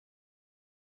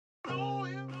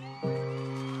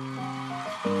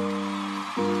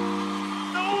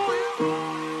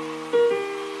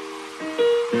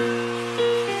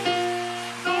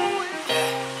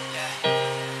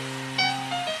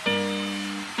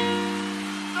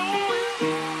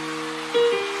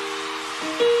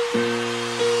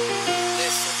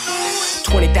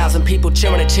20,000 people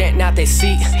cheering and chanting out their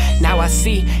seat. Now I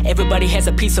see everybody has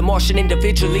a piece of Martian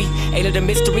individually. Ain't it a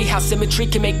mystery how symmetry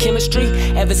can make chemistry?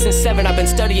 Ever since 7 I've been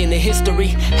studying the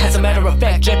history. As a matter of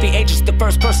fact, Jeffery Agius the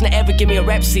first person to ever give me a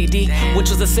rap CD,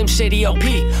 which was a Shady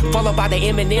LP, followed by the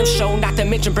Eminem show. Not to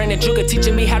mention Brandon Jourger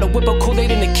teaching me how to whip a Kool-Aid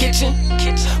in the kitchen,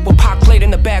 with Pac played in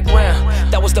the background.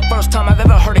 That was the first time I've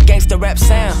ever heard a gangster rap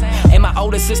sound. And my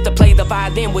older sister played the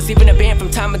violin, was even a band from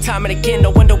time and time and again.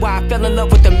 No wonder why I fell in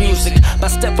love with the music. My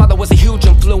stepfather was a huge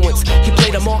influence. He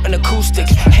played a Martian acoustic.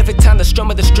 Every time the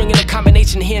strum of the string and the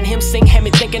combination, hearing him sing had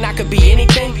me thinking I could be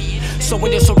anything. So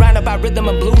when you're surrounded by rhythm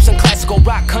and blues and classical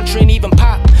rock, country and even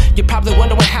pop, you're probably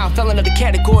wondering how I fell into the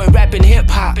category of rap and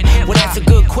hip-hop. Well, that's a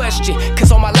good question,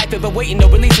 cause all my life I've been waiting to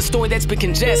release a story that's been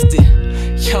congested.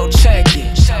 Yo, check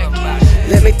it.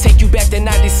 Let me take you back to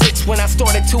 96 when I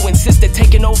started to insist that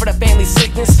taking over the family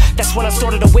sickness. That's when I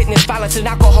started to witness violence and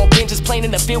alcohol binges, playing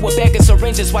in the field with bags of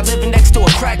syringes while living next to a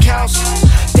crack house.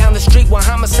 Down the street with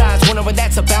homicides, wondering what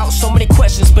that's about. So many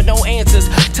questions but no answers,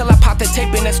 till I popped the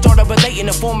tape in and started relating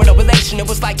and forming a relation. It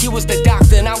was like he was the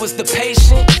doctor and I was the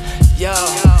patient. Yo,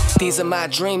 these are my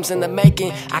dreams in the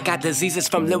making. I got diseases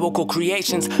from lyrical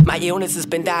creations. My illness has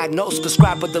been diagnosed,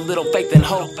 prescribed with a little faith and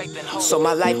hope. So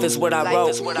my life is what I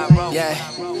wrote. Yeah,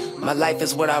 my life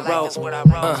is what I wrote.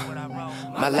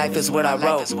 My life is what I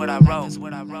wrote.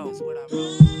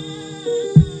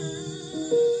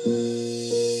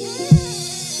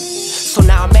 So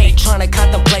now I'm trying to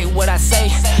contemplate what I say.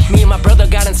 Me and my brother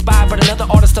got inspired by another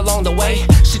artist along the way,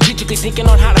 strategically thinking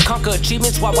on how to conquer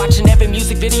achievements while watching every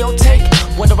music video take,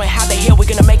 wondering how the hell we're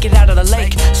gonna make it out of the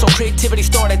lake. So creativity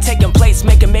started taking place,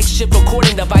 making makeshift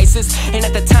recording devices. And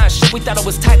at the time, shit, we thought it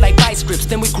was tight like vice grips.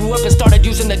 Then we grew up and started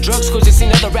using the drugs, cause we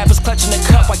seen other rappers clutching the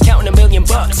cup while counting $1 million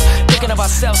bucks. Thinking of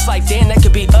ourselves like, damn, that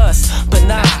could be us. But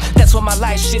nah, that's when my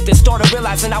life shifted. Started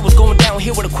realizing I was going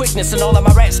downhill with a quickness, and all of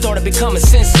my raps started becoming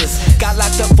senseless. Got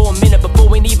locked up for a minute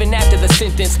before and even after the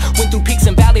sentence. Went through peaks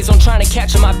and valleys on trying to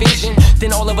capture my vision.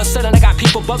 Then all of a sudden I got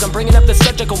people bugging, bringing up the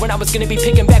subject of when I was gonna be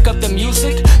picking back up the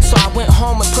music. So I went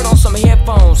home and put on some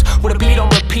headphones with a beat on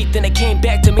repeat. Then it came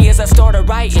back to me as I started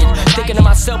writing, thinking to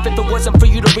myself, if it wasn't for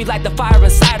you to relight the fire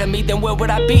inside of me, then where would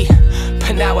I be?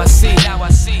 But now I see.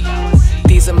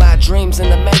 These are my dreams in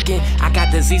the making. I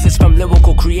got diseases from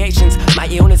lyrical creations. My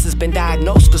illness has been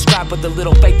diagnosed, prescribed with a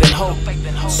little faith and hope.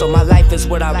 So my life is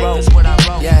what I wrote.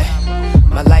 Yeah,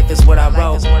 my life is what I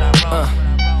wrote.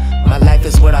 My life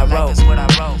is what I wrote.